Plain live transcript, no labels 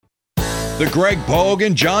The Greg Pogue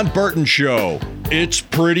and John Burton Show. It's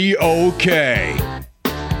pretty okay.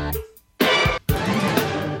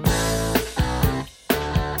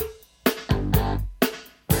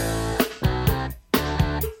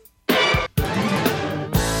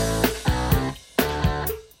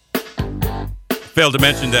 Failed to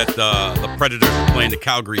mention that the Predators are playing the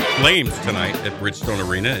Calgary Flames tonight at Bridgestone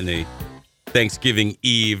Arena in a Thanksgiving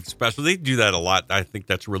Eve special. They do that a lot. I think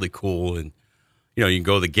that's really cool. And, you know, you can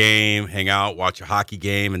go to the game, hang out, watch a hockey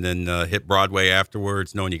game, and then hit Broadway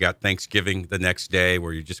afterwards, knowing you got Thanksgiving the next day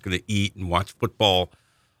where you're just going to eat and watch football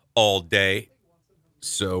all day.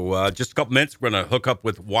 So just a couple minutes, we're going to hook up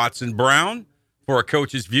with Watson Brown for a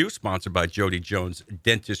Coach's View, sponsored by Jody Jones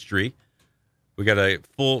Dentistry. We got a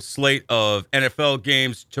full slate of NFL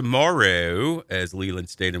games tomorrow, as Leland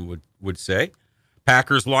Stadium would say.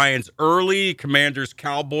 Packers, Lions early. Commanders,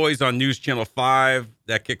 Cowboys on News Channel 5.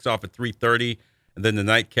 That kicks off at 3:30. And then the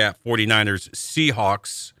nightcap, 49ers,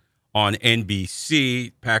 Seahawks on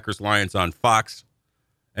NBC. Packers, Lions on Fox.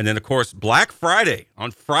 And then, of course, Black Friday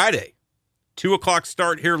on Friday. 2 o'clock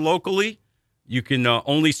start here locally. You can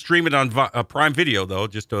only stream it on Prime Video, though,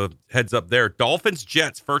 just a heads up there.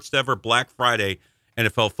 Dolphins-Jets, first ever Black Friday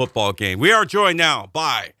NFL football game. We are joined now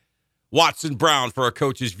by Watson Brown for a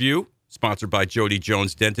Coach's View, sponsored by Jody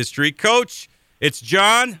Jones Dentistry. Coach, it's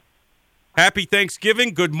John. Happy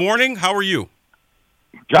Thanksgiving. Good morning. How are you?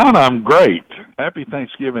 John, I'm great. Happy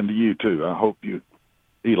Thanksgiving to you, too. I hope you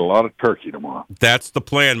eat a lot of turkey tomorrow. That's the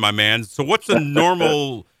plan, my man. So what's a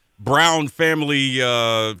normal Brown family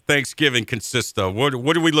Thanksgiving consist of? What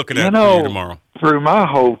are we looking at for you tomorrow? Through my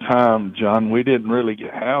whole time, John, we didn't really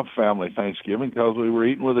have family Thanksgiving because we were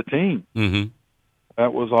eating with a team. Mm-hmm.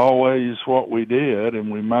 That was always what we did,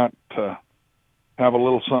 and we might have a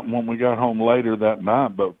little something when we got home later that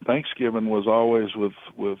night. But Thanksgiving was always with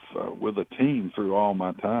a team through all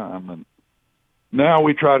my time, and now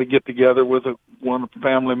we try to get together with one of the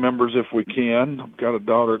family members if we can. I've got a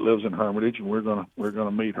daughter that lives in Hermitage, and we're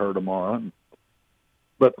gonna meet her tomorrow.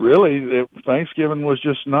 But really, Thanksgiving was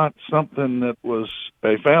just not something that was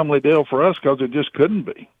a family deal for us because it just couldn't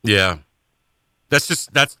be. Yeah, that's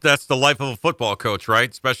the life of a football coach, right?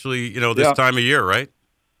 Especially this time of year, right?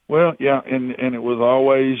 Well, yeah, and it was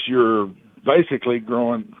always basically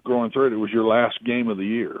growing through it. It was your last game of the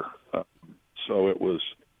year, so it was.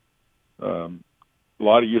 A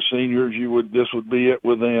lot of your seniors, this would be it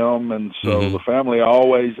with them, and so the family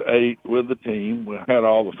always ate with the team. We had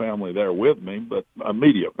all the family there with me, but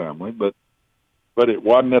immediate family, but it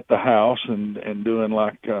wasn't at the house and doing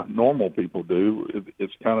like normal people do.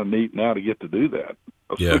 It's kind of neat now to get to do that.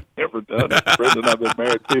 Yeah. We've never done it. Brenda and I've been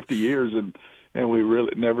married 50 years, and we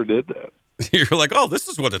really never did that. You're like, oh, this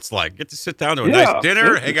is what it's like. Get to sit down to a nice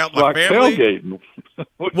dinner, hang out with my family. Tailgating.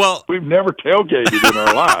 Well, we've never tailgated in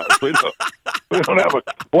our lives. We don't have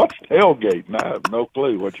what's tailgating? I have no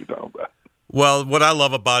clue what you're talking about. Well, what I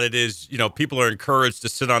love about it is, people are encouraged to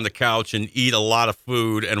sit on the couch and eat a lot of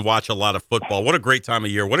food and watch a lot of football. What a great time of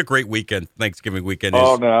year. What a great weekend, Thanksgiving weekend is.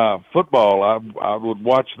 Oh, no, football, I would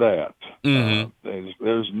watch that. Mm-hmm.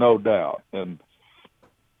 There's no doubt. And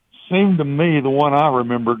seemed to me the one I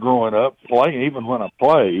remember growing up playing, even when I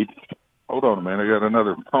played. Hold on a minute, I got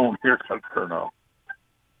another phone here. Got to turn off.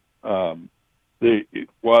 It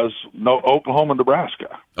was Oklahoma,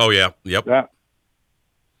 Nebraska. Oh yeah, yep. That.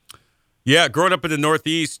 Yeah, growing up in the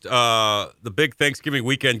Northeast, the big Thanksgiving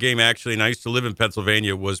weekend game actually, and I used to live in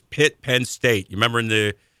Pennsylvania, was Pitt Penn State. You remember in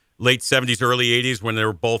the late 70s, early 80s when they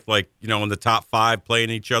were both in the top 5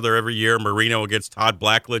 playing each other every year, Marino against Todd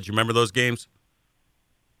Blackledge. You remember those games?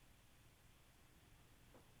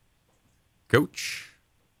 Coach.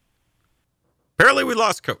 Apparently we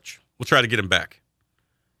lost Coach. We'll try to get him back.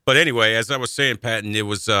 But anyway, as I was saying, Patton, it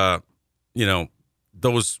was,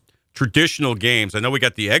 those traditional games. I know we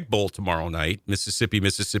got the Egg Bowl tomorrow night,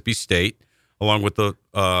 Mississippi State, along with the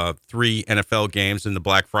 3 NFL games and the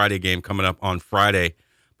Black Friday game coming up on Friday.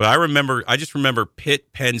 But I just remember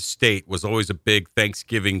Pitt Penn State was always a big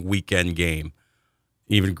Thanksgiving weekend game.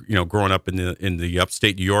 Even, growing up in the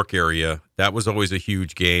upstate New York area, that was always a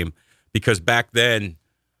huge game. Because back then,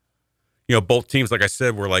 both teams, like I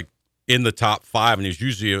said, were in the top 5, and it was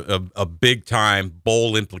usually a big time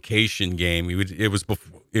bowl implication game. It was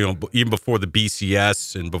before, even before the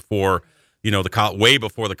BCS and before, way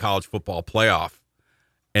before the college football playoff.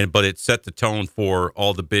 But it set the tone for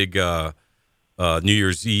all the big New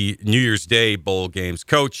Year's Day bowl games.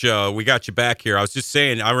 Coach, we got you back here. I was just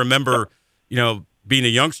saying, I remember, being a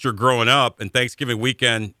youngster growing up, and Thanksgiving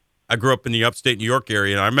weekend, I grew up in the upstate New York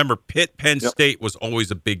area, and I remember Pitt Penn State was always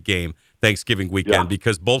a big game Thanksgiving weekend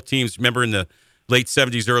because both teams, remember in the late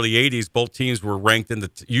 70s, early 80s, both teams were ranked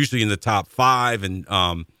usually in the top 5, and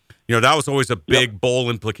that was always a big bowl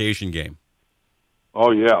implication game.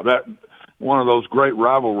 Oh yeah, that one of those great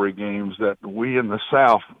rivalry games that we in the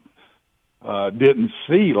South didn't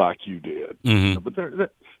see like you did. Mm-hmm.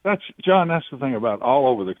 But that's John. That's the thing about all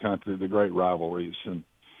over the country, the great rivalries, and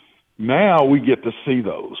now we get to see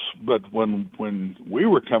those. But when we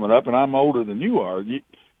were coming up, and I'm older than you are, you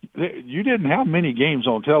didn't have many games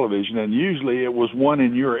on television, and usually it was one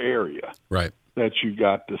in your area, right, that you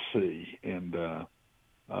got to see. And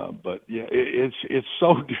but yeah, it's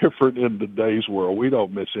so different in today's world. We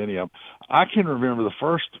don't miss any of them. I can remember the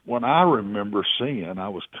first one I remember seeing. I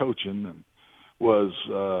was coaching, and was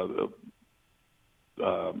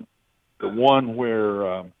the one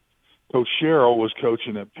where Coach Sherrill was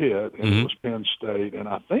coaching at Pitt, and it was Penn State, and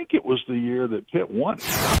I think it was the year that Pitt won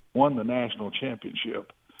the national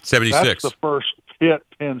championship. 76. That's the first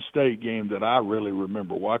Pitt-Penn State game that I really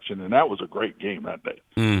remember watching, and that was a great game that day.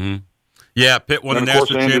 Mm-hmm. Yeah, Pitt won the national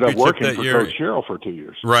championship ended up working that for year. Coach Sherrill for 2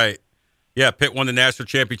 years. Right. Yeah, Pitt won the national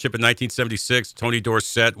championship in 1976. Tony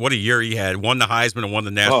Dorsett, what a year he had. Won the Heisman and won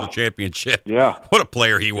the national championship. Yeah. What a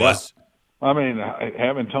player he was. I mean,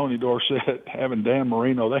 having Tony Dorsett, having Dan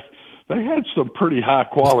Marino, they had some pretty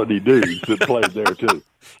high-quality dudes that played there, too.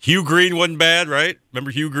 Hugh Green wasn't bad, right?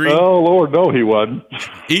 Remember Hugh Green? Oh, Lord, no, he wasn't.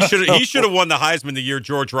 He should have won the Heisman the year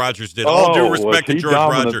George Rogers did. All due respect to George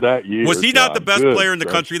Rogers. That year, was he not the best Good player in the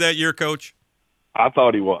country that year, Coach? I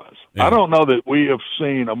thought he was. Yeah. I don't know that we have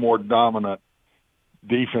seen a more dominant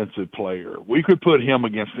defensive player. We could put him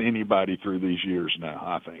against anybody through these years now,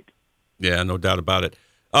 I think. Yeah, no doubt about it.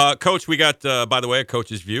 Coach, we got, by the way, a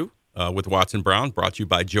Coach's View with Watson Brown, brought to you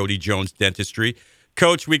by Jody Jones Dentistry.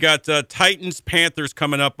 Coach, we got Titans-Panthers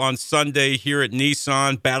coming up on Sunday here at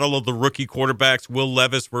Nissan. Battle of the rookie quarterbacks, Will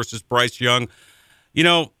Levis versus Bryce Young. You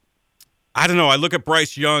know, I don't know. I look at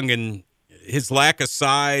Bryce Young and his lack of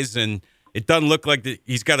size, and it doesn't look like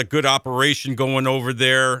he's got a good operation going over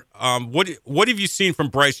there. What have you seen from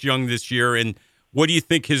Bryce Young this year, and what do you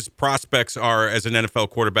think his prospects are as an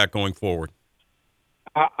NFL quarterback going forward?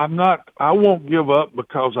 I won't give up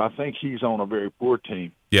because I think he's on a very poor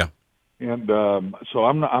team. Yeah. And so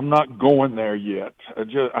I'm not going there yet.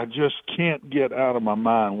 I just can't get out of my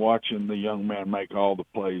mind watching the young man make all the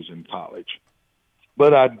plays in college.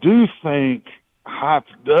 But I do think hype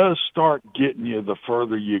does start getting you the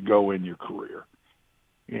further you go in your career.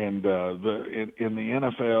 And in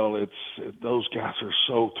the NFL, those guys are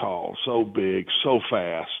so tall, so big, so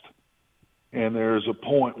fast. And there's a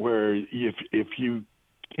point where if you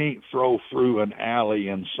can't throw through an alley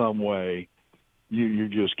in some way, you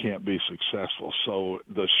just can't be successful. So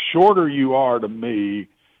the shorter you are to me,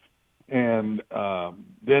 and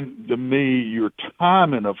then to me, your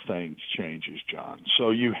timing of things changes, John. So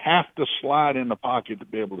you have to slide in the pocket to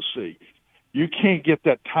be able to see. You can't get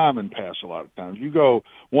that timing pass a lot of times. You go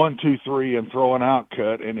 1, 2, 3 and throw an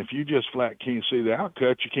outcut, and if you just flat can't see the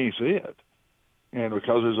outcut, you can't see it. And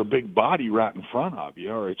because there's a big body right in front of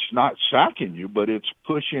you, or it's not sacking you, but it's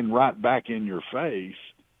pushing right back in your face.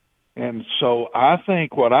 And so I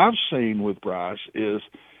think what I've seen with Bryce is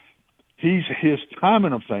his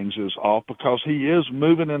timing of things is off because he is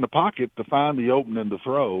moving in the pocket to find the opening to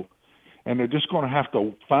throw. And they're just going to have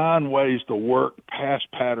to find ways to work pass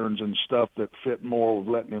patterns and stuff that fit more with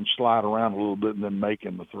letting him slide around a little bit and then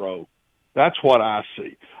making the throw. That's what I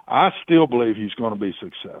see. I still believe he's going to be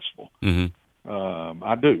successful. Mm-hmm.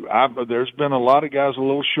 I do. There's been a lot of guys a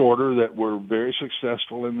little shorter that were very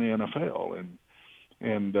successful in the NFL.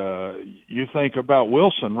 And you think about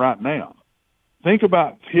Wilson right now. Think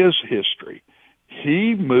about his history.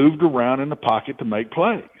 He moved around in the pocket to make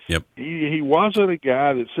plays. Yep. He wasn't a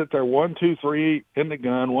guy that sit there 1, 2, 3 in the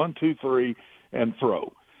gun, 1, 2, 3 and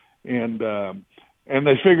throw. And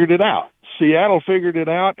they figured it out. Seattle figured it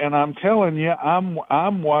out, and I'm telling you,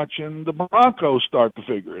 I'm watching the Broncos start to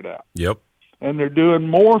figure it out. Yep. And they're doing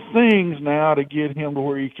more things now to get him to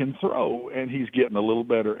where he can throw, and he's getting a little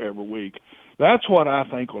better every week. That's what I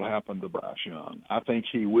think will happen to Bryce Young. I think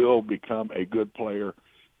he will become a good player,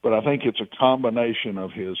 but I think it's a combination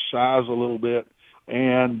of his size a little bit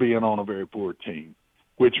and being on a very poor team,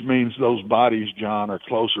 which means those bodies, John, are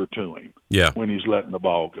closer to him when he's letting the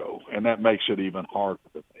ball go, and that makes it even harder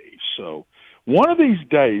to me. So one of these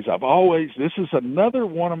days, this is another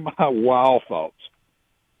one of my wild thoughts.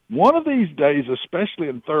 One of these days, especially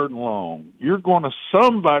in 3rd and long,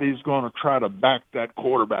 somebody's going to try to back that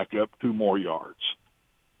quarterback up 2 more yards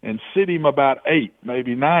and sit him about 8,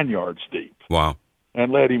 maybe 9 yards deep. Wow.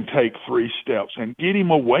 And let him take 3 steps and get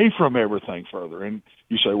him away from everything further. And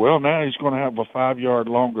you say, well, now he's going to have a 5-yard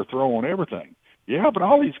longer throw on everything. Yeah, but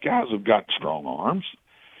all these guys have got strong arms.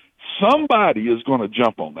 Somebody is going to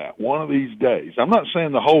jump on that one of these days. I'm not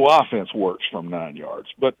saying the whole offense works from 9 yards,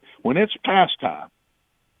 but when it's past time,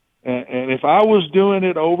 and if I was doing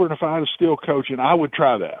it over and if I was still coaching, I would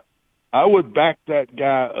try that. I would back that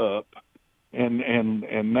guy up,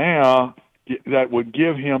 and now that would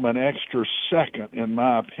give him an extra second, in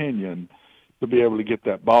my opinion, to be able to get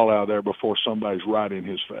that ball out there before somebody's right in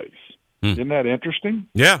his face. Isn't that interesting?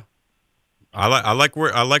 Yeah, I like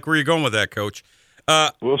where you're going with that, Coach.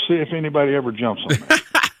 We'll see if anybody ever jumps on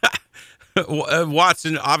that.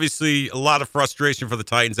 Watson, obviously, a lot of frustration for the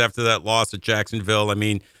Titans after that loss at Jacksonville. I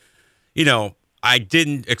mean, you know, I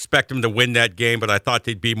didn't expect them to win that game, but I thought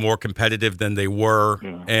they'd be more competitive than they were.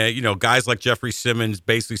 Yeah. And, you know, guys like Jeffrey Simmons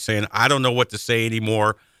basically saying, I don't know what to say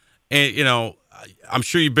anymore. And, you know, I'm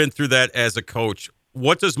sure you've been through that as a coach.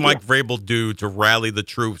 What does Mike Vrabel do to rally the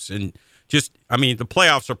troops? And just, I mean, the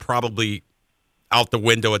playoffs are probably out the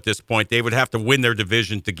window at this point. They would have to win their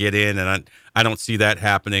division to get in, and I don't see that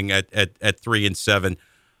happening at 3-7.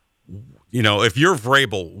 You know, if you're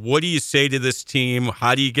Vrabel, what do you say to this team?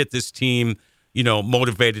 How do you get this team, you know,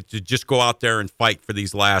 motivated to just go out there and fight for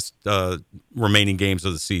these last remaining games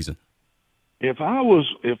of the season? If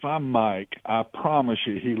I'm Mike, I promise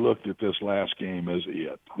you he looked at this last game as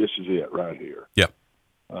it. This is it right here. Yep.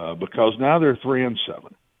 Because now they're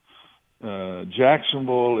 3-7.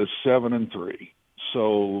 Jacksonville is 7-3.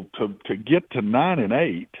 So to get to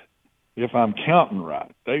 9-8, if I'm counting right,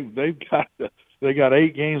 they got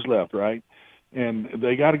 8 games left, right? And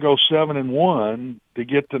they got to go 7-1 to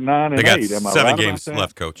get to 9-8. They got Am I 7 right games about that?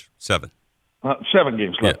 left, Coach. 7. 7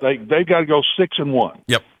 games left. Yeah. They got to go 6-1.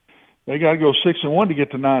 Yep. They got to go 6-1 to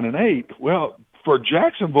get to 9-8. Well, for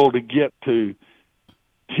Jacksonville to get to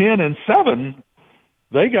 10-7,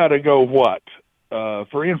 they got to go what?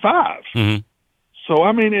 3-5. Mm-hmm. So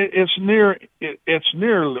I mean, it's near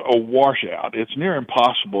a washout. It's near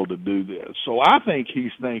impossible to do this. So I think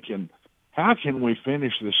he's thinking, how can we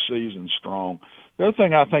finish this season strong? The other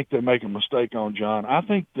thing I think they make a mistake on, John, I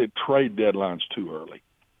think the trade deadline's too early.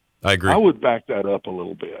 I agree. I would back that up a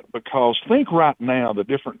little bit because think right now the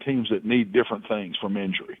different teams that need different things from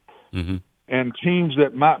injury. Mm-hmm. And teams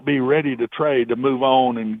that might be ready to trade to move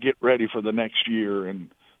on and get ready for the next year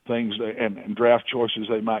and things and draft choices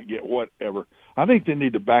they might get, whatever. I think they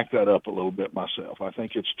need to back that up a little bit myself. I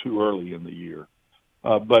think it's too early in the year.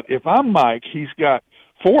 But if I'm Mike, he's got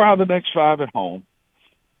 4 out of the next 5 at home.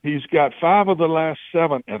 He's got 5 of the last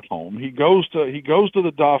 7 at home. He goes to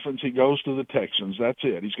the Dolphins. He goes to the Texans. That's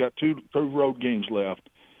it. He's got 2 road games left.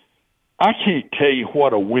 I can't tell you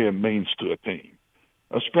what a win means to a team,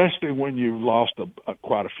 especially when you've lost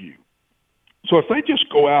quite a few. So if they just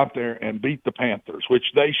go out there and beat the Panthers,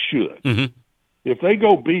 which they should, mm-hmm. if they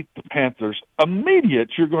go beat the Panthers,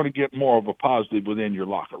 you're going to get more of a positive within your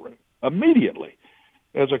locker room. Immediately.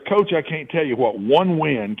 As a coach, I can't tell you what one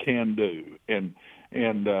win can do. And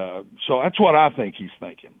so that's what I think he's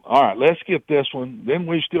thinking. All right, let's get this one. Then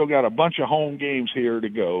we've still got a bunch of home games here to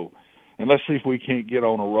go. And let's see if we can't get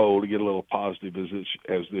on a roll to get a little positive as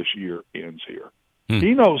this year ends here.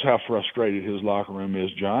 He knows how frustrated his locker room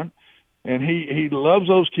is, John. And he loves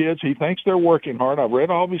those kids. He thinks they're working hard. I've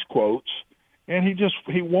read all his quotes. And he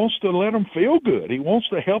wants to let them feel good. He wants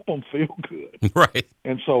to help them feel good. Right.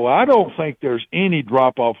 And so I don't think there's any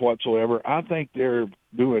drop-off whatsoever. I think they're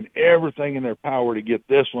doing everything in their power to get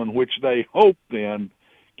this one, which they hope then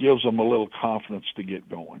gives them a little confidence to get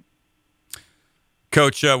going.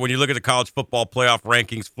 Coach, when you look at the college football playoff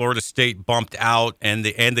rankings, Florida State bumped out, and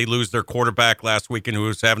they lose their quarterback last weekend, who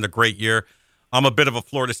was having a great year. I'm a bit of a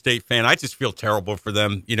Florida State fan. I just feel terrible for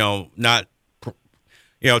them. I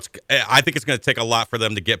think it's going to take a lot for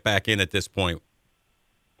them to get back in at this point.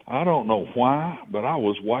 I don't know why, but I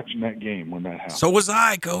was watching that game when that happened. So was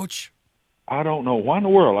I, Coach. I don't know why in the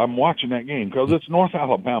world I'm watching that game because it's North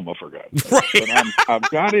Alabama, for God's sake. Right. But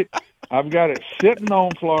I've got it sitting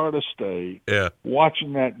on Florida State,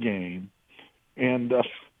 watching that game, and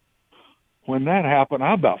when that happened,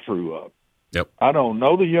 I about threw up. Yep. I don't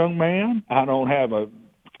know the young man. I don't have a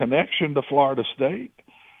connection to Florida State,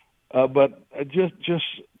 but just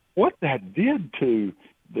what that did to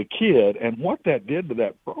the kid and what that did to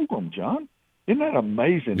that program, John. Isn't that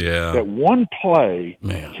amazing? Yeah. That one play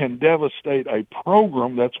can devastate a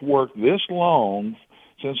program that's worked this long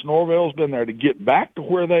since Norvell's been there to get back to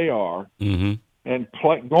where they are and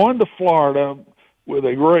going to Florida with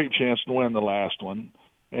a great chance to win the last one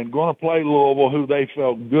and going to play Louisville, who they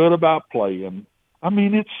felt good about playing. I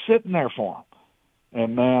mean, it's sitting there for them.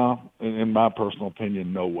 And now, in my personal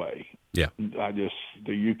opinion, no way. Yeah.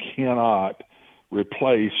 You cannot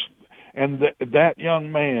replace. And that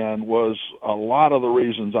young man was a lot of the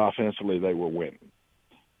reasons offensively they were winning.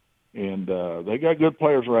 And they got good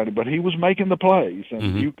players around him, but he was making the plays,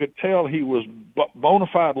 and you could tell he was bona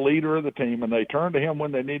fide leader of the team, and they turned to him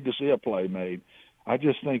when they need to see a play made. I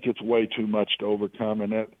just think it's way too much to overcome,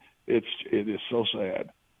 and it is so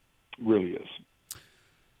sad. It really is.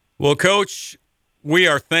 Well, Coach, we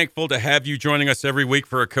are thankful to have you joining us every week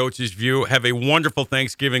for A Coach's View. Have a wonderful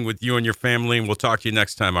Thanksgiving with you and your family, and we'll talk to you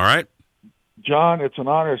next time, all right? John, it's an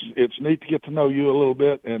honor. It's neat to get to know you a little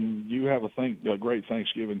bit, and you have a great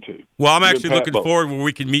Thanksgiving, too. Well, I'm actually looking forward where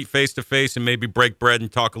we can meet face-to-face and maybe break bread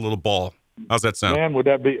and talk a little ball. How's that sound? Man, would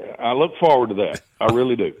that be – I look forward to that. I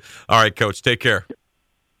really do. All right, Coach. Take care.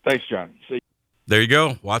 Thanks, John. See you. There you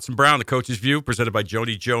go. Watson Brown, The Coach's View, presented by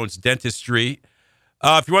Jody Jones Dentistry.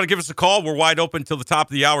 If you want to give us a call, we're wide open until the top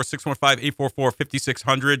of the hour,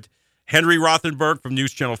 615-844-5600. Henry Rothenberg from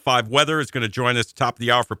News Channel 5 Weather is going to join us at the top of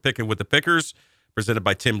the hour for Picking with the Pickers, presented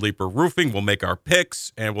by Tim Leeper Roofing. We'll make our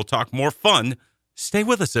picks, and we'll talk more fun. Stay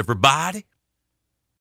with us, everybody.